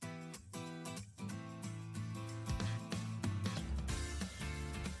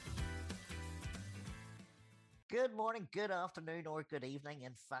Good morning, good afternoon, or good evening.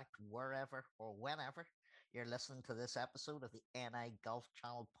 In fact, wherever or whenever you're listening to this episode of the NI Golf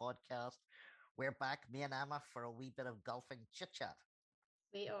Channel podcast, we're back, me and Emma, for a wee bit of golfing chit chat.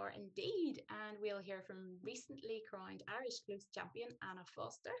 We are indeed, and we'll hear from recently crowned Irish Close champion Anna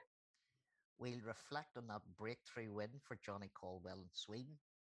Foster. We'll reflect on that breakthrough win for Johnny Caldwell in Sweden.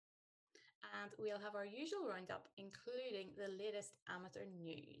 And we'll have our usual roundup, including the latest amateur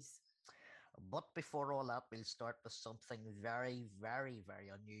news. But before all that, we'll start with something very, very, very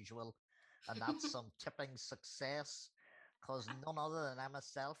unusual, and that's some tipping success, because none other than Emma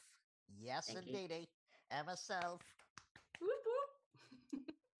Self, yes, Thank you. indeedy, Emma Self, Whoop,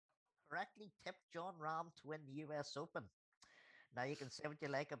 whoop. correctly tipped Jon Rahm to win the US Open. Now you can say what you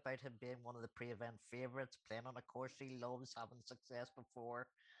like about him being one of the pre-event favourites, playing on a course he loves, having success before,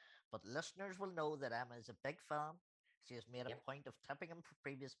 but listeners will know that Emma is a big fan. She has made a Yep. point of tipping him for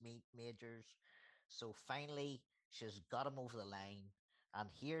previous majors, so finally she's got him over the line.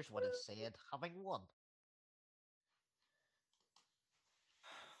 And here's what he said, having won.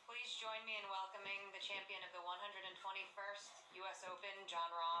 Please join me in welcoming the champion of the 121st U.S. Open,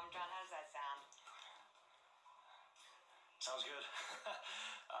 Jon Rahm. Jon, how does that sound? Sounds good.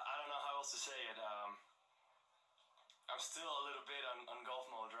 I don't know how else to say it. I'm still a little bit on golf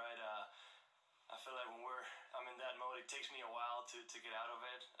mode, right? I feel like when I'm in that mode, it takes me a while to get out of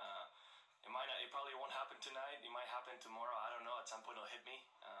it. It probably won't happen tonight. It might happen tomorrow. I don't know. At some point, it'll hit me.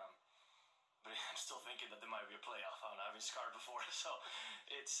 But I'm still thinking that there might be a playoff. I don't know. I've been scarred before, so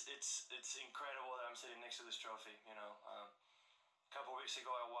it's incredible that I'm sitting next to this trophy. A couple of weeks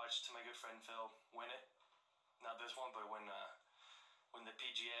ago, I watched my good friend Phil win it. Not this one, but win the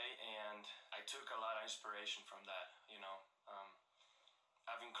PGA, and I took a lot of inspiration from that.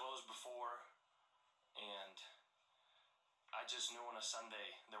 I've been close before, and I just knew on a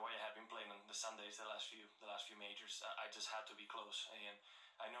Sunday, the way I had been playing on the Sundays the last few majors, I just had to be close, and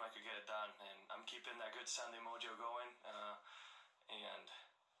I knew I could get it done. And I'm keeping that good Sunday mojo going, and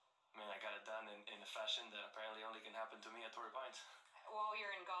man, I got it done in a fashion that apparently only can happen to me at Torrey Pines. While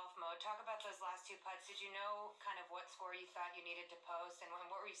you're in golf mode, talk about those last two putts. Did you know kind of what score you thought you needed to post, and what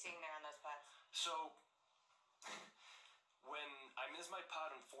were you seeing there on those putts? So, when I missed my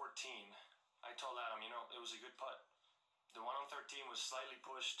putt on 14, I told Adam, it was a good putt. The one on 13 was slightly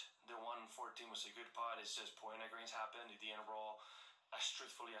pushed. The one on 14 was a good putt. It's just pointing greens happened. It didn't roll as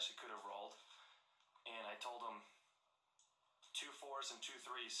truthfully as it could have rolled. And I told him 2 4s and 2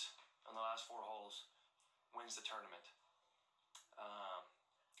 3s on the last 4 holes wins the tournament.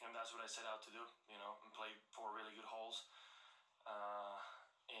 And that's what I set out to do, and play 4 really good holes.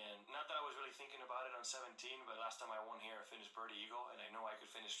 And not that I was really thinking about it on 17, but last time I won here, I finished birdie eagle, and I knew I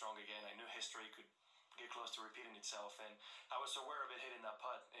could finish strong again. I knew history could get close to repeating itself, and I was aware of it hitting that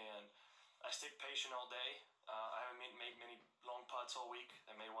putt, and I stayed patient all day. I haven't made many long putts all week.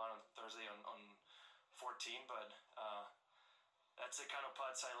 I made one on Thursday on 14, but that's the kind of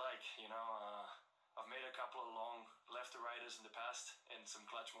putts I like, I've made a couple of long left to righters in the past and some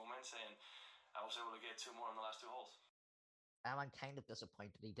clutch moments, and I was able to get 2 more on the last 2 holes. I'm kind of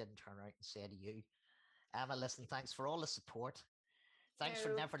disappointed he didn't turn around and say to you, Emma, listen, thanks for all the support. Thanks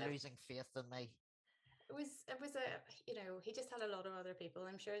for never losing faith in me. It was he just had a lot of other people.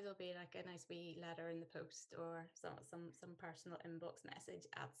 I'm sure there'll be like a nice wee letter in the post or some personal inbox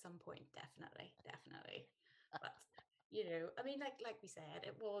message at some point. Definitely. But I mean, like we said,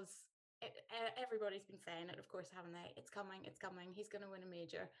 everybody's been saying it, of course, haven't they? It's coming. He's going to win a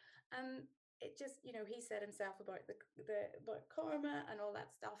major, and it just he said himself about about karma and all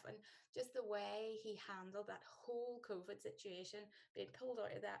that stuff, and just the way he handled that whole COVID situation, being pulled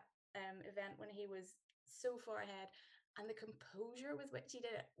out of that event when he was so far ahead, and the composure with which he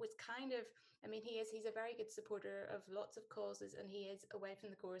did it was kind of, I mean, he's a very good supporter of lots of causes, and he is away from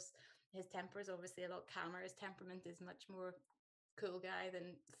the course. His temper is obviously a lot calmer. His temperament is much more cool guy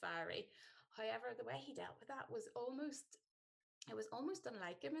than fiery. However, the way he dealt with that was almost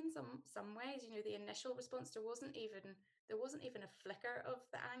unlike him in some ways. The initial response, there wasn't even a flicker of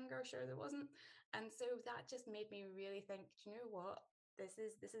the anger. Sure, there wasn't. And so that just made me really think, do you know what? This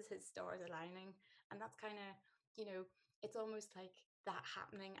is his stars aligning. And that's kind of, it's almost like that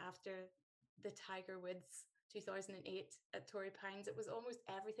happening after the Tiger Woods 2008 at Torrey Pines. It was almost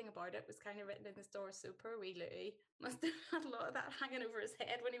everything about it was kind of written in the stars. So poor wee Louis must have had a lot of that hanging over his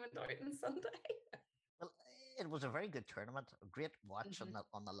head when he went out on Sunday. Well, it was a very good tournament, a great watch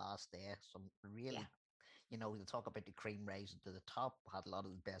on the last day. Some really, you talk about the cream rising to the top, had a lot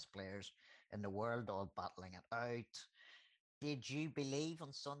of the best players in the world all battling it out. Did you believe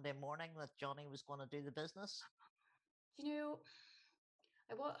on Sunday morning that Johnny was going to do the business?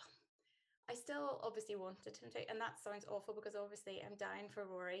 I I still obviously wanted him to, and that sounds awful because obviously I'm dying for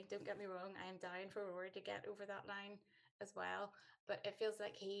Rory. Don't get me wrong, I am dying for Rory to get over that line as well. But it feels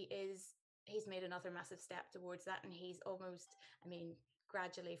like he's made another massive step towards that, and he's almost, I mean,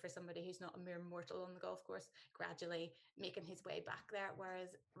 gradually, for somebody who's not a mere mortal on the golf course, gradually making his way back there.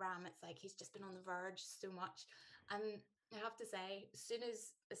 Whereas Rahm, it's like he's just been on the verge so much. And I have to say, as soon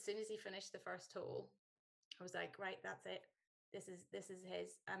as he finished the first hole, I was like, right, that's it. This is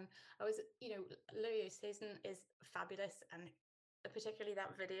his. And I was, Louis Oosthuizen is fabulous, and particularly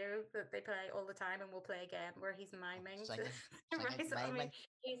that video that they play all the time and we'll play again, where he's miming to rise. I mean, miming.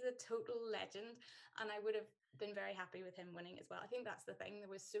 he's a total legend, and I would have been very happy with him winning as well. I think that's the thing.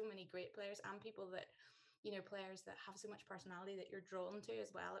 There was so many great players and people that, players that have so much personality that you're drawn to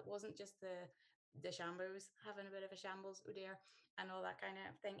as well. It wasn't just the Shambos having a bit of a shambles, oh dear, and all that kind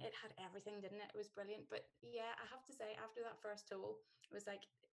of thing. It had everything, didn't it? It was brilliant. But yeah, I have to say, after that first hole, it was like,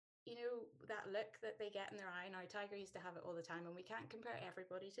 that look that they get in their eye. Now, Tiger used to have it all the time, and we can't compare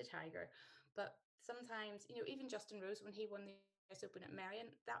everybody to Tiger, but sometimes, even Justin Rose, when he won the US Open at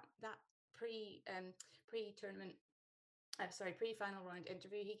Merion, that pre-tournament, pre-final round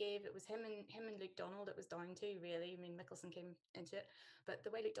interview he gave, it was him and Luke Donald it was down to, really. I mean, Mickelson came into it, but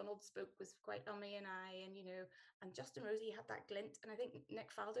the way Luke Donald spoke was quite and and Justin Rose, he had that glint, and I think Nick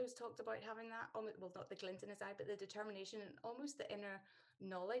Faldo's talked about having that, well, not the glint in his eye, but the determination and almost the inner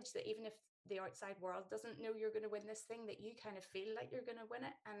knowledge that even if the outside world doesn't know you're going to win this thing, that you kind of feel like you're going to win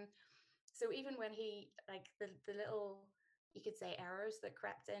it. And so even when he, like, the little, you could say, errors that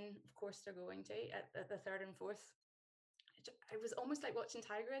crept in, of course they're going to, at the third and fourth, it was almost like watching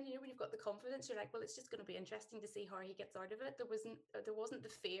Tiger. And when you've got the confidence, you're like, well, it's just going to be interesting to see how he gets out of it. There wasn't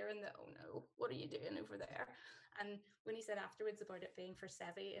the fear and the, oh no, what are you doing over there? And when he said afterwards about it being for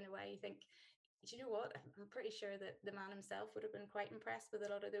Seve, in a way, you think, do you know what? I'm pretty sure that the man himself would have been quite impressed with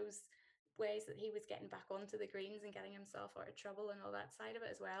a lot of those ways that he was getting back onto the greens and getting himself out of trouble and all that side of it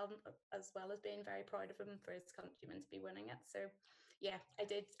as well as being very proud of him for his countrymen to be winning it. So yeah, I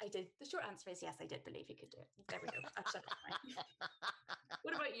did. The short answer is yes, I did believe he could do it. There we go.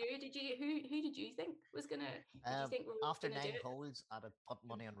 What about you? Who did you think was gonna? Did you think Rory was After gonna do 9 it? holes, I'd have put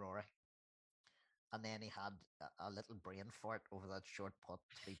money on Rory. And then he had a little brain fart over that short putt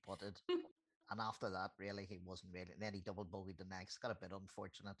to be putted. And after that, really, he wasn't really. And then he double bogeyed the next. Got a bit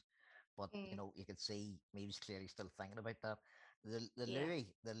unfortunate, but you could see he was clearly still thinking about that. The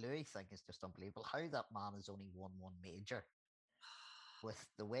Louis thing is just unbelievable. How that man has only won one major, with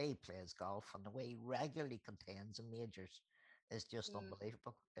the way he plays golf and the way he regularly contends in majors, is just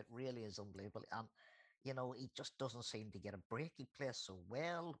unbelievable. It really is unbelievable. And he just doesn't seem to get a break. He plays so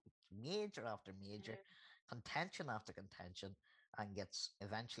well, major after major, contention after contention, and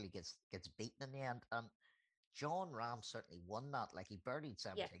eventually gets beaten in the end. And Jon Rahm certainly won that. Like, he birdied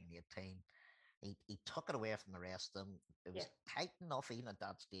Yeah, 17, 18. He took it away from the rest of them. It was tight enough even at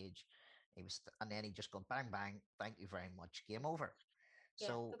that stage. And then he just go bang bang. Thank you very much. Game over. yeah.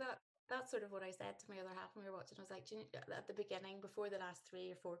 So But that's sort of what I said to my other half when we were watching. I was like, at the beginning, before the last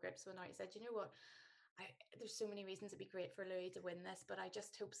 3 or 4 grips went out, I said, you know what? There's so many reasons it'd be great for Louis to win this, but I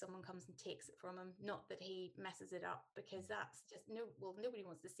just hope someone comes and takes it from him. Not that he messes it up, because that's just nobody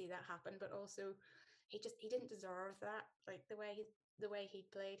wants to see that happen. But also, he didn't deserve that. Like, the way he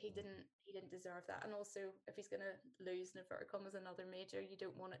played, he didn't deserve that. And also, if he's going to lose in inverted commas another major, you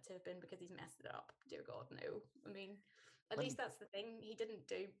don't want it to have been because he's messed it up. Dear God, no. I mean, at well, least that's the thing. He didn't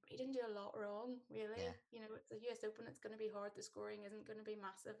do a lot wrong, yeah. really. It's a US Open. It's going to be hard. The scoring isn't going to be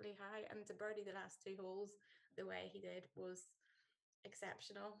massively high, and to birdie the last 2 holes the way he did was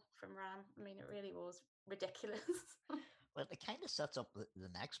exceptional from Rahm. I mean, it really was ridiculous. Well, it kind of sets up the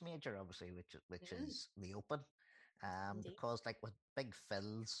next major, obviously, which is the Open, Indeed. because, like, with Big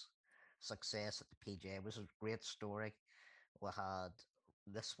Phil's success at the PGA, was a great story. We had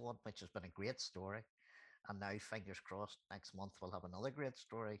this one, which has been a great story, and now, fingers crossed, next month we'll have another great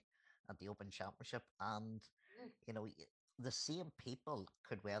story at the Open Championship. And the same people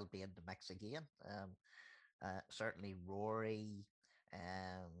could well be in the mix again. Certainly Rory,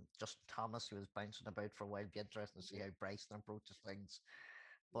 Justin Thomas, who was bouncing about for a while. Be interesting to see how Bryson approaches things.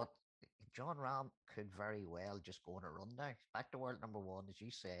 But Jon Rahm could very well just go on a run now. Back to world number one, as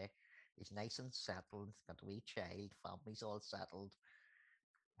you say. He's nice and settled. He's got a wee child. Family's all settled.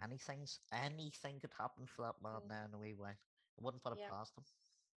 Anything could happen for that man now in a wee while. I wouldn't put it Yeah, past him.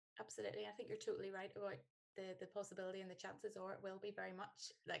 absolutely. I think you're totally right about the possibility, and the chances are it will be very much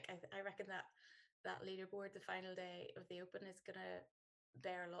like, I reckon that leaderboard, the final day of the Open, is going to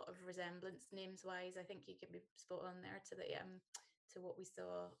bear a lot of resemblance names wise. I think you can be spot on there to the to what we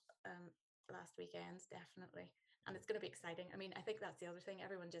saw last weekend, definitely. and it's going to be exciting. I mean, I think that's the other thing.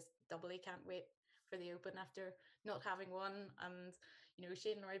 Everyone just doubly can't wait for the Open after not having one, and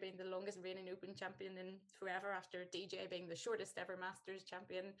Shane Lowry being the longest reigning Open champion in forever after DJ being the shortest ever Masters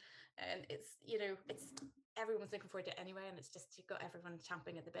champion, and it's everyone's looking forward to it anyway, and it's just you've got everyone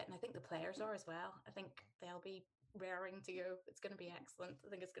champing at the bit, and I think the players are as well. I think they'll be raring to go. It's going to be excellent. I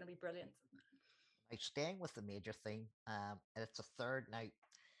think it's going to be brilliant. Now, staying with the major theme, it's a third now.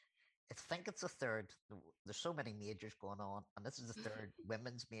 I think it's a third. There's so many majors going on, and this is the third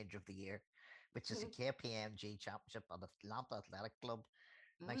women's major of the year, which is the KPMG Championship at Atlanta Athletic Club.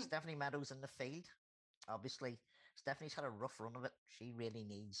 Now, Stephanie Meadows in the field. Obviously, Stephanie's had a rough run of it. She really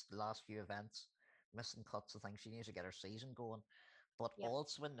needs the last few events, missing cuts. I think she needs to get her season going. But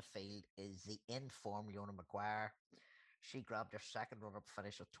also in the field is the in-form Leona Maguire. She grabbed her second run-up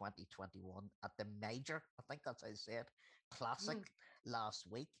finish of 2021 at the major. I think that's how I say it. Classic last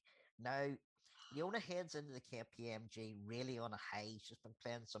week. Now, Leona heads into the KPMG really on a high. She's been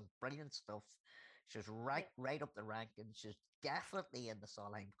playing some brilliant stuff. She's right up the rankings. She's definitely in the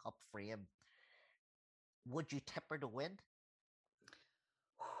Solheim Cup frame. Would you tip her to win?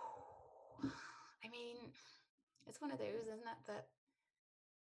 I mean, it's one of those, isn't it, that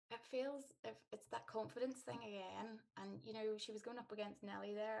it feels if it's that confidence thing again. And she was going up against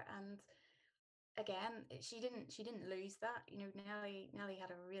Nelly there, and again, she didn't lose that. Nelly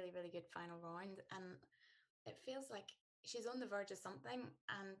had a really, really good final round, and it feels like she's on the verge of something,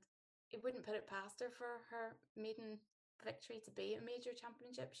 and it wouldn't put it past her for her maiden victory to be a major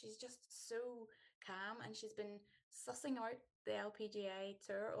championship. She's just so calm, and she's been sussing out the LPGA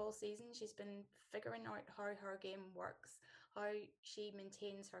tour all season. She's been figuring out how her game works, how she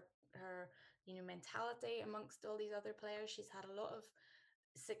maintains her mentality amongst all these other players. She's had a lot of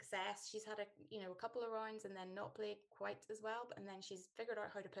success. She's had a couple of rounds and then not played quite as well, and then she's figured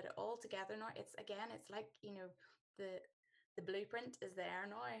out how to put it all together now. It's like the blueprint is there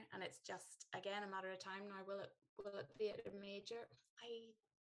now, and it's just again a matter of time now. Will it be at a major?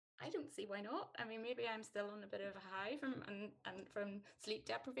 I don't see why not. I mean, maybe I'm still on a bit of a high from sleep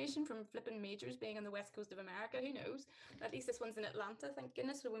deprivation from flipping majors being on the west coast of America. Who knows? At least this one's in Atlanta, thank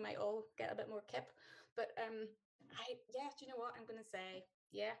goodness, so we might all get a bit more kip. But do you know what I'm going to say?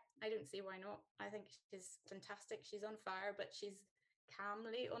 Yeah, I don't see why not. I think she's fantastic. She's on fire, but she's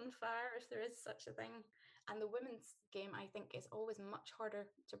calmly on fire, if there is such a thing. And the women's game, I think, is always much harder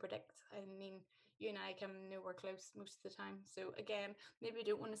to predict. I mean, you and I come nowhere close most of the time. So again, maybe I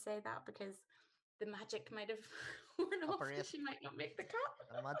don't want to say that because the magic might have worn off and she might not make the cut.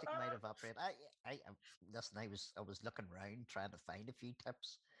 The magic might evaporate. Listen, I was looking around trying to find a few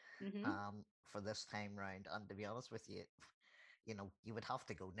tips for this time round, and to be honest with you, you would have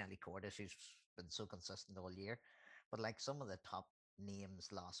to go Nelly Cordes, who's been so consistent all year. But like some of the top names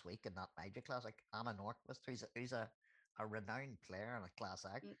last week in that major class, like Anna Nordqvist, who's a renowned player and a class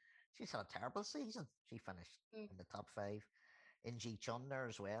act. She's had a terrible season. She finished in the top 5. Inji Chun there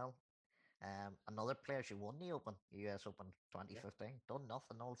as well. Another player, she won the Open, US Open 2015. Done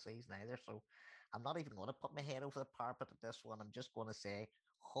nothing all season either. So I'm not even going to put my head over the parapet at this one. I'm just going to say,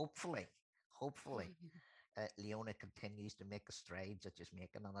 hopefully, Leona continues to make the strides that she's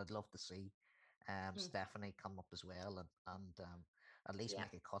making, and I'd love to see Stephanie come up as well and at least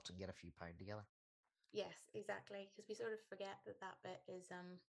make a cut and get a few pound together. Yes, exactly, because we sort of forget that bit is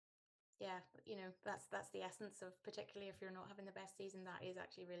that's the essence of, particularly if you're not having the best season, that is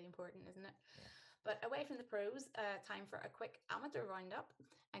actually really important, isn't it? But away from the pros, time for a quick amateur roundup.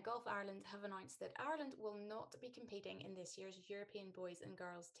 And Golf Ireland have announced that Ireland will not be competing in this year's European Boys and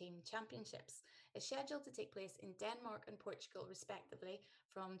Girls Team Championships. It's scheduled to take place in Denmark and Portugal, respectively,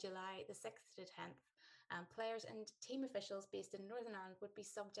 from July the 6th to 10th. Players and team officials based in Northern Ireland would be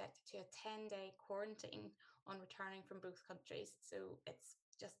subject to a 10-day quarantine on returning from both countries. So it's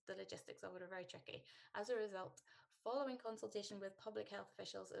just the logistics of it are very tricky. As a result, following consultation with public health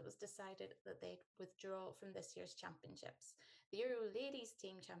officials, it was decided that they'd withdraw from this year's championships. The Euro Ladies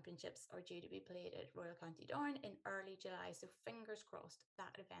Team Championships are due to be played at Royal County Down in early July, so fingers crossed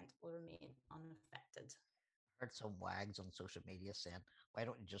that event will remain unaffected. I heard some wags on social media saying, why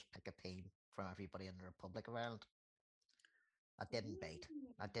don't you just pick a team from everybody in the Republic of Ireland? I didn't bait.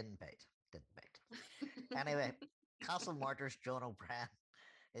 Anyway, Castle Martyrs John O'Brien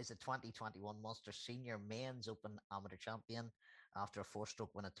is the 2021 Munster Senior Men's Open Amateur Champion after a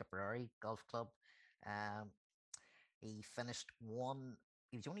 4-stroke win at Tipperary Golf Club. He finished one.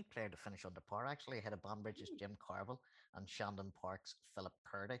 He was the only player to finish under par, actually, ahead of Banbridge's Jim Carville and Shandon Park's Philip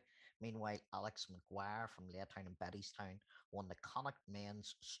Purdy. Meanwhile, Alex McGuire from Laytown and Bettystown won the Connacht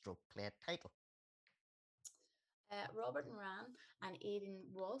Men's Stroke Play title. Robert Moran and Aidan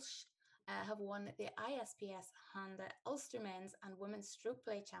Walsh have won the ISPS Honda Ulster Men's and Women's Stroke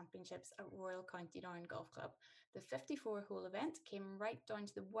Play Championships at Royal County Down Golf Club. The 54-hole event came right down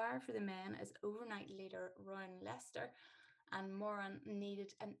to the wire for the men as overnight leader Ryan Lester and Moran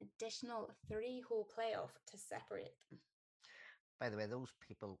needed an additional 3-hole playoff to separate them. By the way, those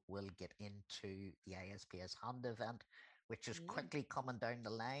people will get into the ISPS Honda event, which is quickly coming down the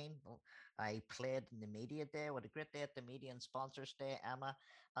line. I played in the media day. What a great day at the media and sponsors day, Emma.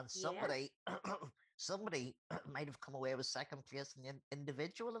 And somebody, somebody might have come away with second place in the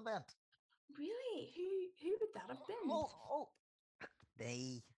individual event. Really? Who would that have been?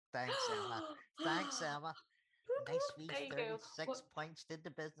 Me. Thanks, Emma. Thanks, Emma. Nice wee There you 36 go. points did the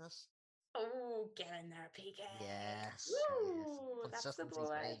business. Oh, get in there, PK. Yes. Woo, that's the Consistency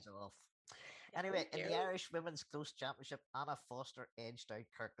boy. pays off. Anyway, in the Irish Women's Close Championship, Anna Foster edged out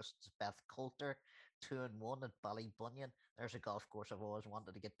Kirkus's Beth Coulter 2-1 at Ballybunion. There's a golf course I've always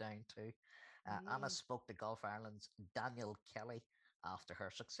wanted to get down to. Anna spoke to Golf Ireland's Daniel Kelly after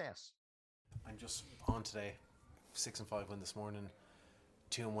her success. I'm just on today, 6-5 win this morning,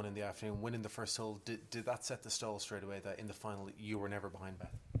 2-1 in the afternoon, winning the first hole. Did that set the stall straight away that in the final you were never behind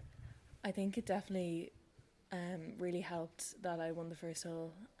Beth? I think it definitely really helped that I won the first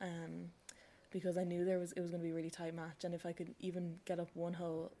hole because I knew it was going to be a really tight match, and if I could even get up one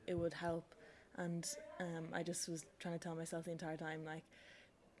hole, it would help. And I just was trying to tell myself the entire time,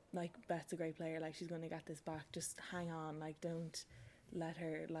 like Beth's a great player, like she's going to get this back. Just hang on, like don't let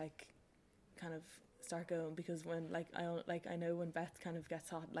her like kind of start going, because when I know when Beth kind of gets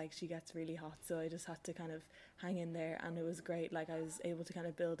hot, like she gets really hot, so I just had to kind of hang in there, and it was great. Like I was able to kind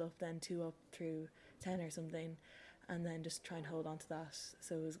of build up, then 2 up through 10 or something, and then just try and hold on to that.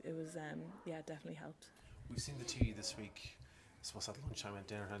 So it was it definitely helped. We've seen the two of you this week, I suppose at lunchtime at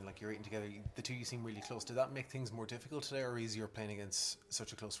dinner time, like you're eating together. The two of you seem really close. Did that make things more difficult today, or easier playing against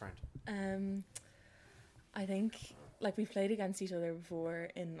such a close friend? I think like we've played against each other before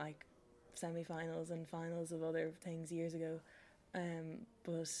in like semi-finals and finals of other things years ago,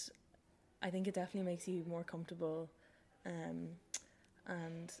 but I think it definitely makes you more comfortable, and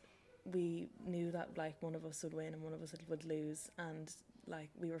we knew that like one of us would win and one of us would lose, and like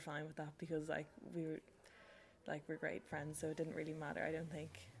we were fine with that because like we're great friends, so it didn't really matter, I don't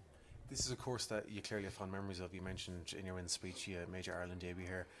think. This is a course that you clearly have fond memories of. You mentioned in your win speech you made your Ireland debut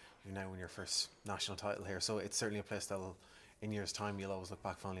here. You now win your first national title here, so it's certainly a place that'll, in years' time, you'll always look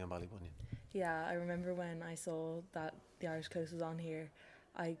back fondly on Ballybunion. Yeah, I remember when I saw that the Irish Close was on here,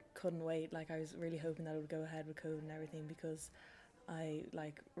 I couldn't wait. Like I was really hoping that it would go ahead with COVID and everything, because I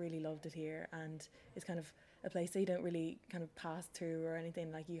like really loved it here, and it's kind of a place that you don't really kind of pass through or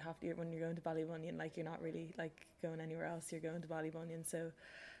anything. Like you have to, when you're going to Ballybunion, like you're not really like going anywhere else, you're going to Ballybunion. So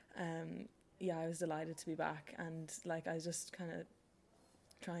I was delighted to be back, and like I was just kind of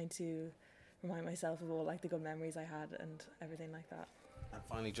trying to remind myself of all like the good memories I had and everything like that. And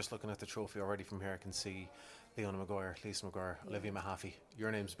finally, just looking at the trophy already from here, I can see Leona Maguire, Lisa Maguire, Olivia Mahaffey.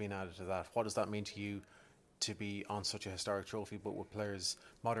 Your name's been added to that. What does that mean to you to be on such a historic trophy, but with players,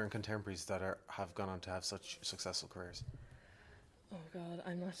 modern contemporaries that have gone on to have such successful careers? Oh God,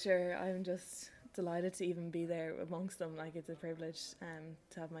 I'm not sure. I'm just delighted to even be there amongst them. Like it's a privilege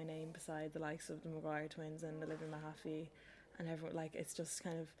to have my name beside the likes of the Maguire twins and Olivia Mahaffey and everyone. Like it's just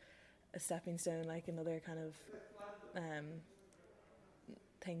kind of a stepping stone, like another kind of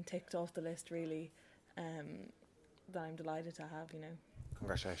thing ticked off the list, really, that I'm delighted to have,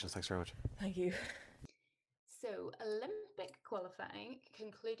 Congratulations, thanks very much. Thank you. So, Olympic qualifying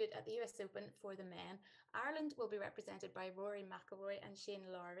concluded at the US Open for the men. Ireland will be represented by Rory McIlroy and Shane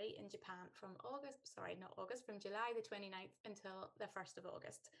Lowry in Japan from from July the 29th until the 1st of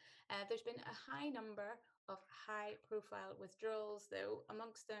August. There's been a high number of high-profile withdrawals, though,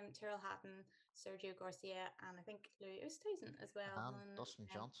 amongst them Tyrrell Hatton, Sergio Garcia, and I think Louis Oosthuizen as well. And Dustin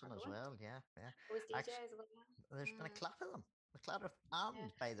Johnson as well, yeah. Was DJ Actually, as well. there's been a clat of them.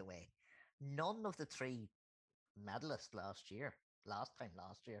 And by the way, none of the 3 medalists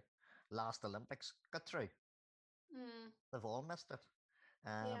last Olympics, got through. They've all missed it.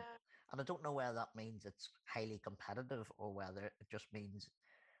 And I don't know whether that means it's highly competitive or whether it just means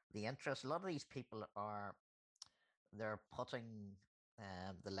the interest. A lot of these people they're putting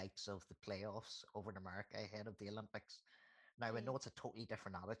the likes of the playoffs over in America ahead of the Olympics. Now, I know it's a totally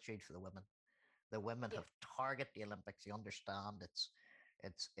different attitude for the women. The women have target the Olympics. You understand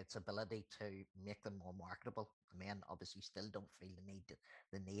its ability to make them more marketable. The men obviously still don't feel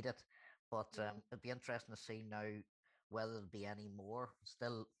the need it, but it'd be interesting to see now whether there'll be any more.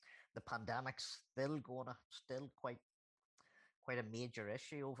 Still, the pandemic's still quite a major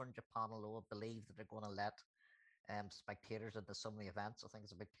issue over in Japan. Although I believe that they're going to let spectators at some of the events. I think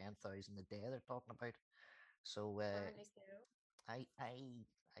it's about 10,000 a day they're talking about. So Very nice to know. I I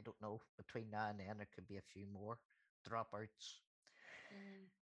I don't know. Between now and then, there could be a few more dropouts. Mm.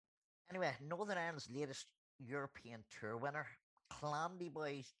 Anyway, Northern Ireland's latest European Tour winner, Clandy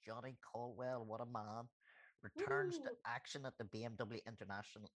Boys Johnny Caldwell, what a man, returns to Woo! action at the BMW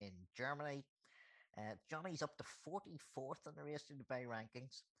International in Germany. Johnny's up to 44th in the race to Dubai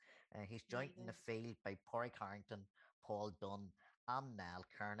rankings. He's joined in the Amazing. field by Porrick Harrington, Paul Dunn, and Niall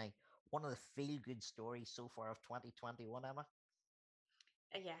Kearney. One of the feel-good stories so far of 2021, Emma.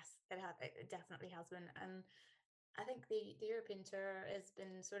 Yes, it definitely has been, and I think the European tour has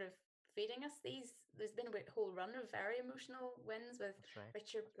been sort of feeding us these. There's been a whole run of very emotional wins with That's right.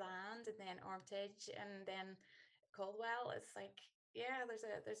 Richard Bland and then Armitage and then Caldwell. It's like, yeah, there's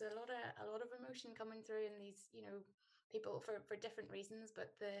a lot of emotion coming through in these, people for different reasons,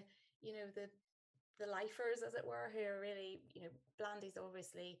 but the lifers, as it were, who are really, Blandy's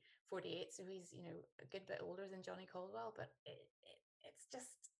obviously 48, so he's, a good bit older than Johnny Caldwell, but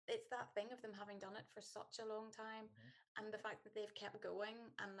it's that thing of them having done it for such a long time, Mhm. and the fact that they've kept going,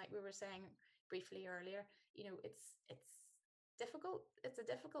 and like we were saying briefly earlier, it's difficult. It's a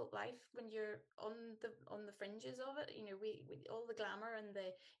difficult life when you're on the fringes of it. We all the glamour and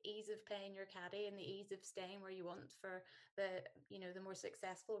the ease of paying your caddy and the ease of staying where you want for the more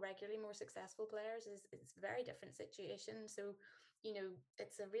successful, regularly more successful players is it's a very different situation. So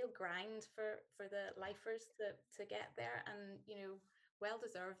it's a real grind for the lifers to get there, and well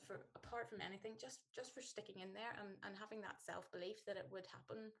deserved, for apart from anything, just for sticking in there and having that self-belief that it would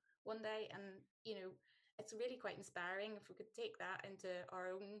happen one day. And it's really quite inspiring. If we could take that into our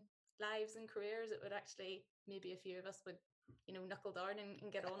own lives and careers, it would actually, maybe a few of us would knuckle down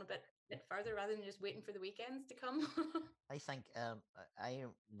and get on a bit further, rather than just waiting for the weekends to come. I think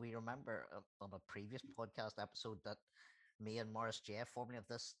we remember on a previous podcast episode that me and Morris J, formerly of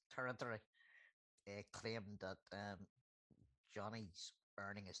this territory, claimed that Johnny's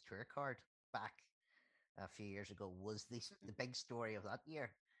earning his tour card back a few years ago was the big story of that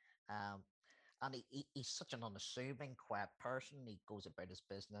year. Um, and he's such an unassuming, quiet person. He goes about his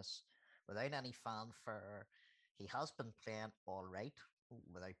business without any fanfare. He has been playing all right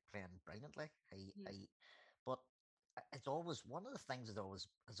without playing brilliantly. Mhm. But it's always one of the things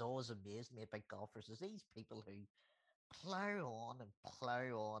that always amazed me about golfers is these people who plow on and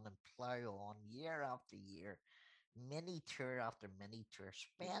plow on and plow on year after year, mini tour after mini tour, Mhm.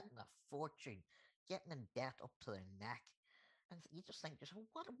 spending a fortune, getting in debt up to their neck, and you just think to yourself,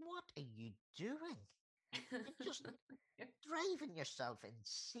 what are you doing? You're just driving yourself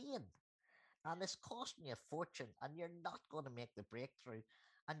insane, and it's costing you a fortune, and you're not going to make the breakthrough,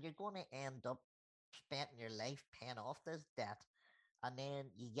 and you're going to end up spending your life paying off this debt. And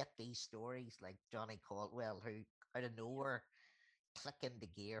then you get these stories like Johnny Caldwell, who out of nowhere click into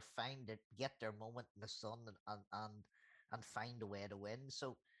gear, find it, get their moment in the sun, and find a way to win.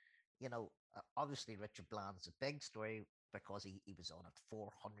 So obviously Richard Bland's a big story because he was on at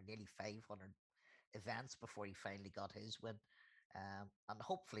 400, nearly 500 events before he finally got his win. And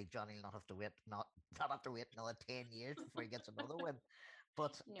hopefully Johnny will not have to wait, not have to wait another 10 years before he gets another win.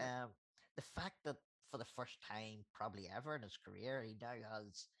 But No. the fact that for the first time probably ever in his career, he now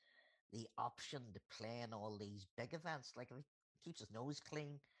has the option to play in all these big events. Like if he keeps his nose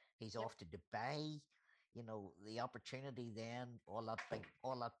clean, he's Yep. off to Dubai. The opportunity then, all that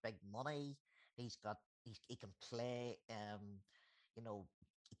big money. He's got he can play. You know,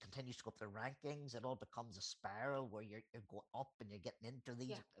 he continues to go up the rankings. It all becomes a spiral where you're going up and you're getting into these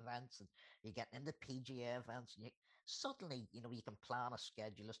Yeah. events and you're getting into PGA events. And suddenly, you can plan a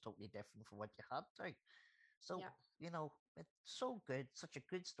schedule that's totally different from what you had to. So, Yeah. it's so good, such a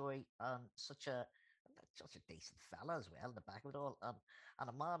good story, and such a decent fella as well in the back of it all, and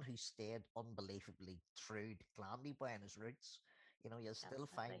a man who stayed unbelievably true to Clandy and his roots. You'll still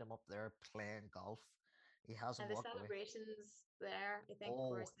find Definitely. him up there playing golf. He hasn't And the walked away. celebrations there, I think,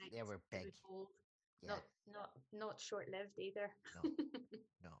 were a Oh, sight they were to big. behold. Yeah, Not short lived either. no,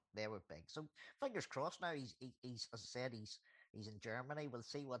 no, they were big. So fingers crossed. Now he's as I said, he's in Germany. We'll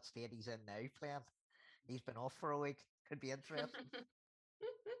see what state he's in now playing. He's been off for a week. Could be interesting.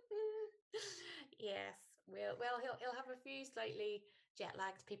 Yes. Well, he'll have a few slightly jet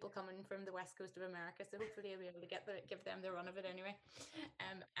lagged people coming from the west coast of America, so hopefully he'll be able to give them the run of it anyway.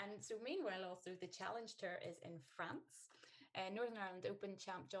 And so meanwhile, also the Challenge Tour is in France. Northern Ireland Open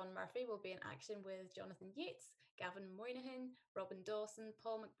champ John Murphy will be in action with Jonathan Yates, Gavin Moynihan, Robin Dawson,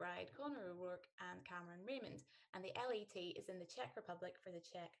 Paul McBride, Conor O'Rourke, and Cameron Raymond. And the LET is in the Czech Republic for the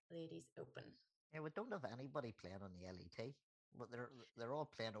Czech Ladies Open. Yeah, we don't have anybody playing on the LET, but they're all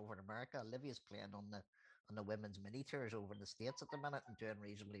playing over in America. Olivia's playing on on the women's mini tours over in the States at the minute and doing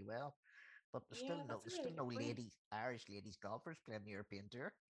reasonably well. But there's Yeah, that's a really no good point. Irish ladies golfers playing the European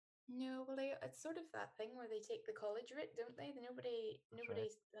Tour. No, well, it's sort of that thing where they take the college route, don't they? Nobody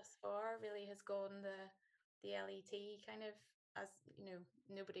right. thus far really has gone the LET kind of, as you know,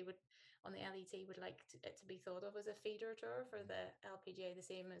 nobody would on the LET would like it to be thought of as a feeder tour for the LPGA, the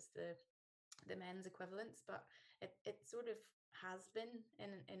same as the men's equivalents, but it sort of has been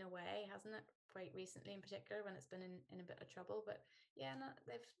in a way, hasn't it? Quite recently, in particular, when it's been in a bit of trouble. But yeah, no,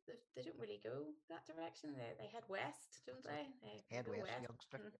 they don't really go that direction. They head west, don't they? They Head go west, west.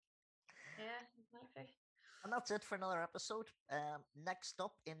 youngster. Yeah, exactly. And that's it for another episode. Next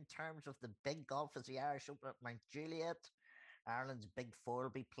up, in terms of the big golf, is the Irish Open at Mount Juliet. Ireland's Big Four will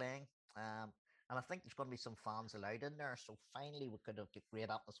be playing. And I think there's going to be some fans allowed in there. So finally, we could have a great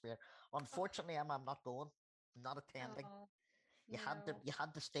atmosphere. Unfortunately, I'm not going, not attending. Oh, You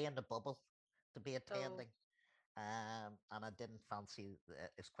had to stay in the bubble to be oh, attending. And I didn't fancy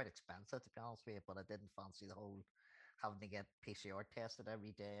it's quite expensive to be honest with you, but I didn't fancy the whole having to get PCR tested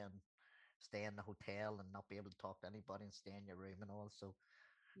every day and stay in the hotel and not be able to talk to anybody and stay in your room and all. So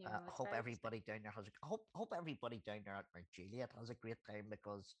no, it's hope very everybody down there hope everybody down there at Mount Juliet has a great time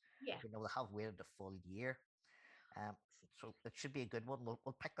because yeah. they have waited a full year. So it should be a good one.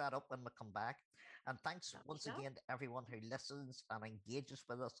 We'll pick that up when we come back. And thanks once again to everyone who listens and engages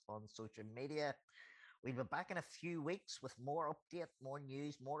with us on social media. We'll be back in a few weeks with more update, more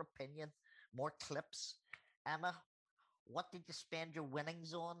news, more opinion, more clips. Emma, what did you spend your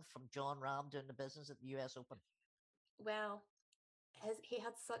winnings on from Jon Rahm doing the business at the US Open? Well, he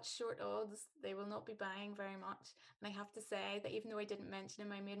had such short odds, they will not be buying very much. And I have to say that even though I didn't mention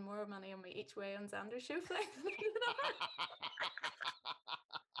him, I made more money on my each way on Xander's show flag than I did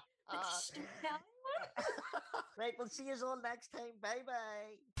on Right, we'll see you all next time. Bye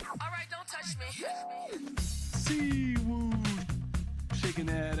bye. All right, don't touch me. Seawood, shaking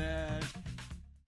that ass.